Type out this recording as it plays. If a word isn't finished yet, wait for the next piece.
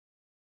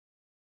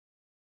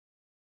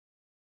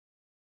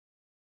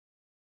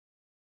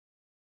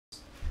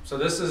So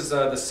this is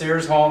the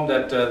Sears home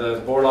that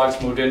the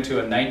Borlaugs moved into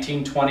in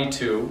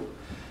 1922.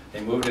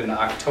 They moved in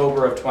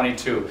October of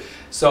 22.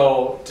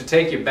 So to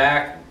take you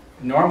back,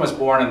 Norm was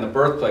born in the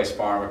Birthplace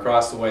Farm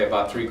across the way,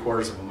 about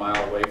 3/4 of a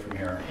mile away from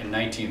here, in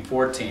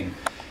 1914.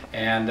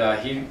 And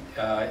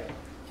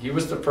he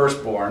was the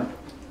firstborn,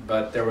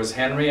 but there was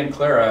Henry and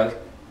Clara.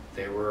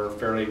 They were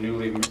fairly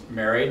newly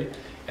married,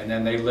 and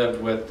then they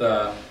lived with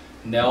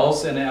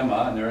Nels and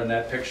Emma, and they're in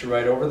that picture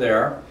right over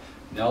there.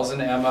 Nels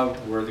and Emma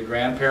were the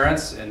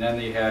grandparents, and then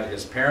he had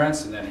his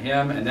parents, and then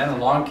him, and then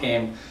along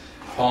came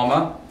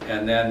Palma,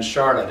 and then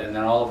Charlotte, and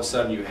then all of a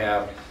sudden you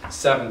have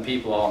 7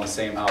 people all in the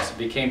same house. It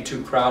became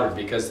too crowded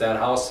because that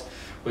house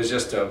was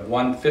just a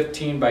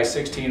 15 by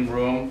 16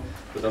 room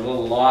with a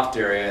little loft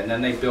area, and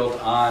then they built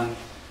on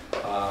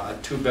a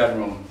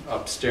 2-bedroom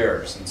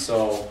upstairs. And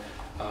so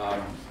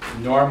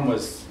Norm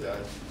was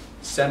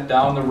sent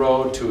down the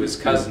road to his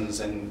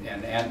cousins and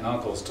aunt and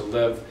uncles to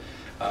live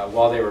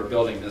while they were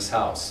building this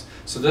house.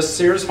 So this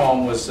Sears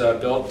home was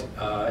built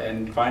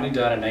and finally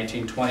done in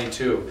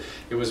 1922.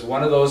 It was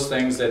one of those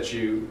things that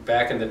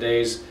back in the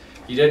days,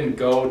 you didn't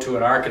go to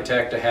an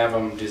architect to have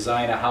him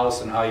design a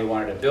house and how you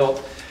wanted it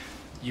built.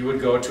 You would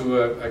go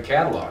to a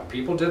catalog.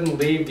 People didn't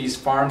leave these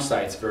farm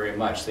sites very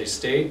much. They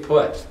stayed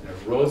put.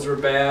 The roads were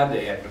bad,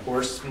 they had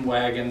horses and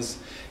wagons,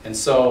 and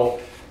so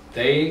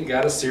they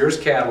got a Sears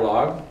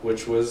catalog,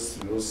 which was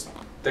those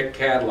thick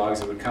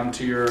catalogs that would come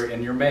to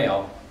in your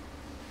mail.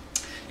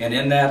 And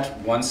in that,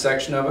 one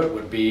section of it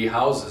would be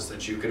houses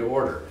that you could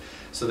order.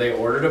 So they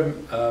ordered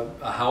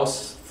a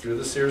house through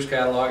the Sears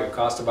catalog. It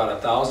cost about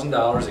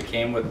 $1,000. It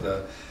came with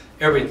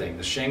everything,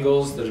 the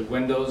shingles, the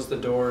windows, the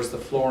doors, the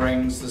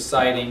floorings, the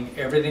siding,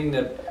 everything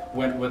that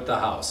went with the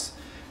house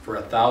for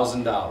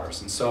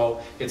 $1,000. And so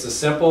it's a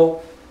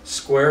simple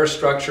square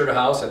structured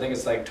house. I think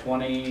it's like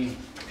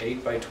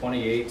 28 by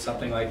 28,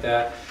 something like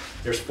that.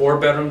 There's 4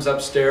 bedrooms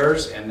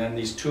upstairs, and then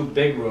these 2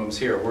 big rooms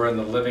here. We're in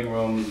the living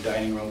room,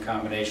 dining room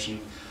combination.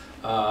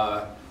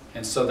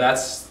 And so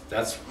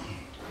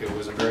it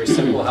was a very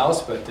simple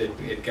house, but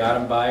it got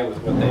them by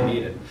with what they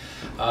needed.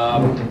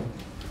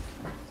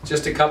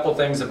 Just a couple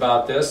things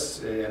about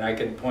this, and I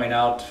can point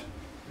out,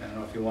 I don't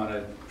know if you want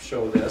to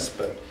show this,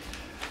 but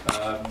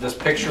this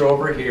picture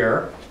over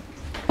here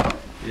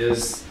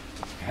is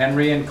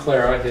Henry and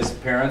Clara, his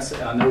parents,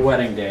 on their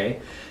wedding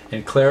day.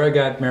 And Clara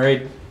got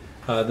married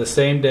the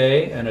same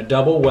day in a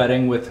double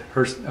wedding with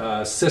her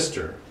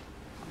sister.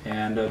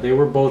 And they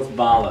were both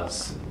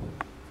Valas,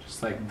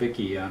 just like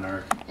Vicky on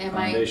our foundation board. And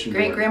my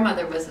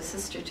great-grandmother was a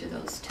sister to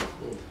those 2.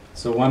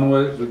 So one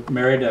was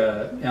married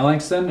to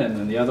Ellingson, and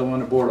then the other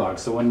one to Borlaug.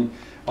 So when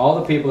all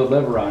the people that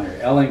live around here,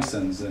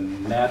 Ellingsons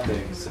and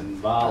Nadvigs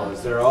and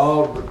Valas, they're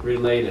all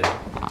related.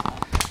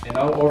 You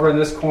know, over in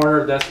this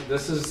corner,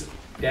 this is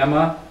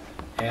Emma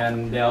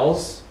and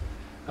Nels.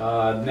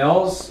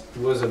 Nels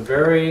was a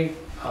very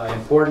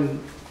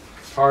important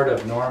part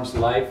of Norm's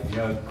life. You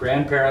know,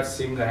 grandparents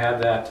seem to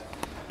have that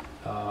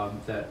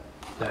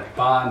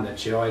bond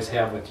that you always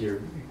have with your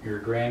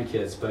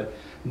grandkids. But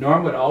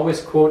Norm would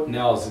always quote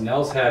Nels.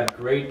 Nels had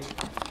great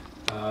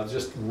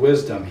just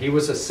wisdom. He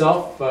was a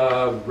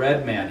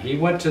self-read man. He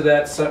went to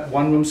that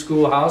 1-room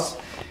schoolhouse.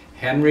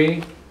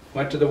 Henry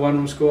went to the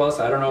 1-room schoolhouse.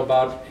 I don't know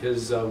about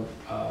his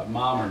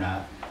mom or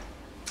not.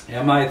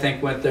 Emma, I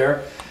think, went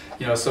there.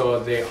 You know, so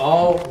they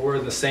all were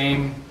the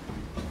same.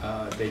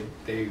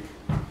 They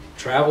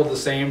traveled the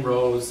same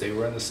roads. They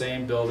were in the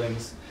same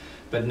buildings.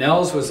 But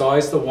Nels was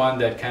always the one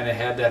that kind of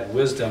had that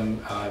wisdom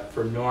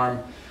for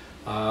Norm.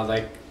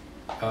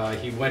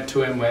 He went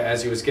to him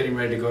as he was getting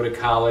ready to go to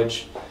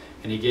college,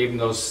 and he gave him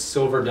those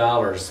silver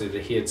dollars that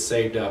he had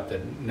saved up,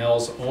 that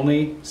Nels'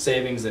 only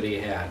savings that he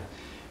had.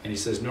 And he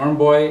says, Norm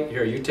boy,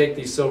 here, you take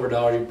these silver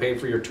dollars, you pay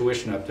for your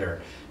tuition up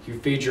there. You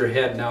feed your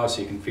head now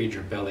so you can feed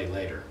your belly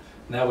later.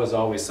 And that was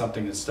always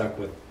something that stuck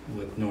with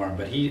Norm.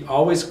 But he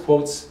always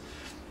quotes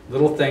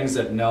little things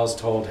that Nels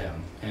told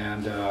him.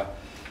 And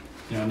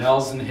you know,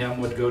 Nels and him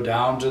would go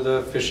down to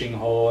the fishing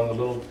hole in the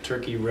little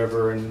Turkey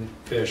River and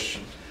fish.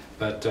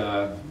 But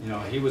you know,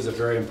 he was a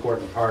very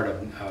important part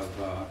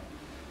of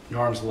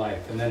Norm's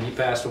life. And then he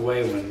passed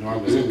away when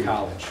Norm was in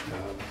college.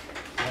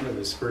 One of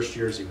his first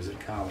years he was at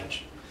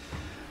college.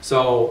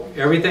 So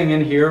everything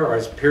in here are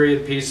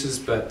period pieces,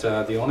 but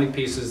the only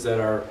pieces that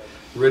are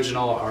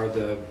original are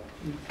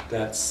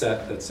that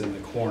set that's in the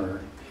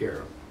corner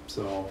here.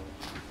 So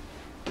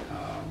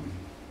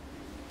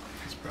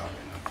that's probably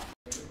enough.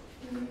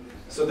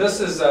 So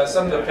this is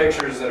some of the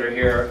pictures that are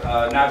here,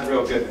 not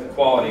real good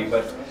quality,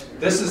 but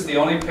this is the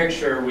only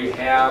picture we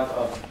have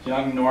of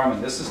young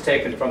Norman. This is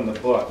taken from the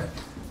book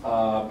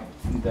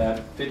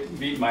that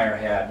Wiedmeyer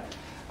had.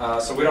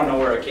 So we don't know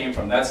where it came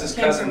from. That's his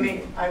cousin. Came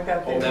from me. I've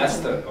got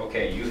the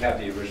okay, you have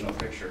the original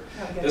picture.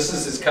 This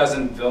is his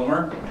cousin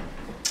Vilmer.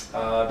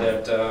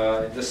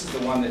 This is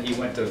the one that he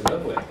went to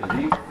live with, didn't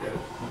he?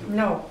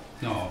 No.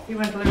 No. He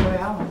went to live with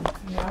Alan,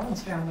 in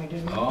Alan's family,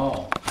 didn't he?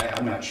 Oh,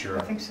 I'm not sure.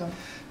 I think so.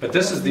 But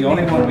this is the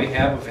only one we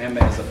have of him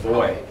as a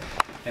boy.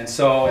 And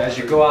so as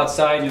you go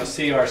outside, you'll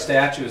see our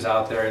statues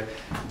out there.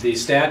 The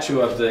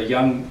statue of the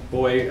young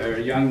boy, or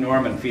young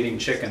Norman feeding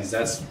chickens,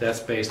 that's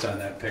based on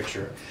that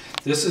picture.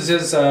 This is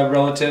his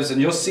relatives,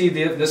 and you'll see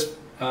this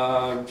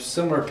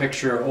similar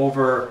picture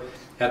over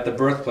at the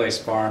birthplace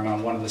farm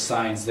on one of the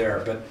signs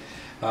there.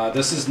 But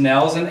this is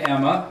Nels and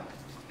Emma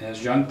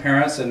as young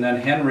parents, and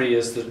then Henry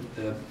is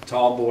the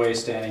tall boy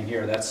standing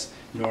here. That's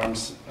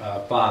Norm's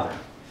father.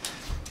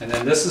 And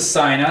then this is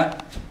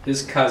Sina,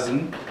 his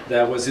cousin,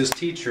 that was his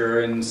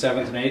teacher in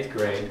 7th and 8th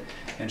grade.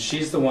 And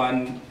she's the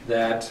one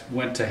that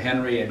went to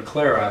Henry and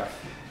Clara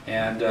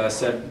and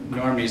said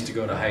Norm needs to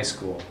go to high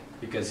school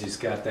because he's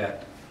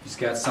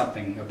got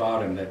something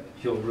about him that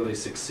he'll really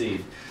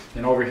succeed.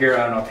 And over here,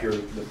 I don't know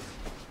if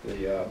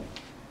the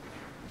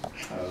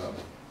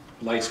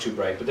light's too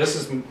bright, but this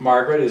is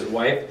Margaret, his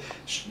wife.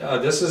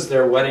 This is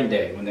their wedding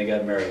day when they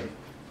got married.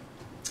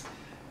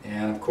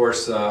 And of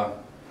course,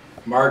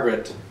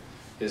 Margaret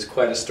is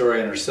quite a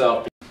story in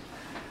herself.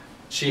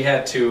 She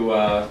had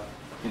to,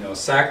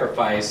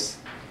 sacrifice,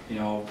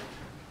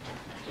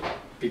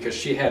 because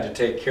she had to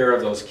take care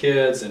of those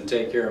kids and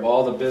take care of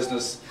all the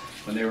business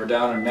when they were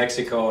down in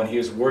Mexico, and he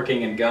was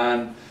working and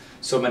gone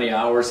so many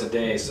hours a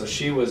day. So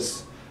she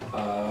was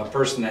a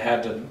person that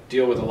had to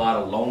deal with a lot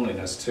of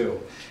loneliness too.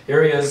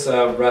 Here he is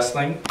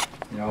wrestling.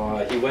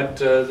 He went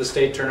to the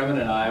state tournament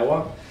in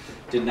Iowa.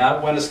 Did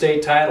not win a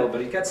state title,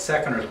 but he got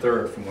second or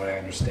third from what I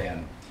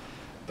understand.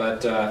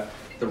 But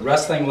the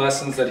wrestling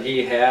lessons that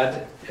he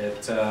had,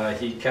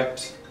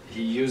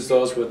 he used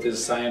those with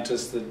his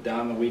scientists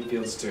down in the wheat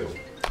fields too.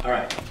 All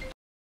right.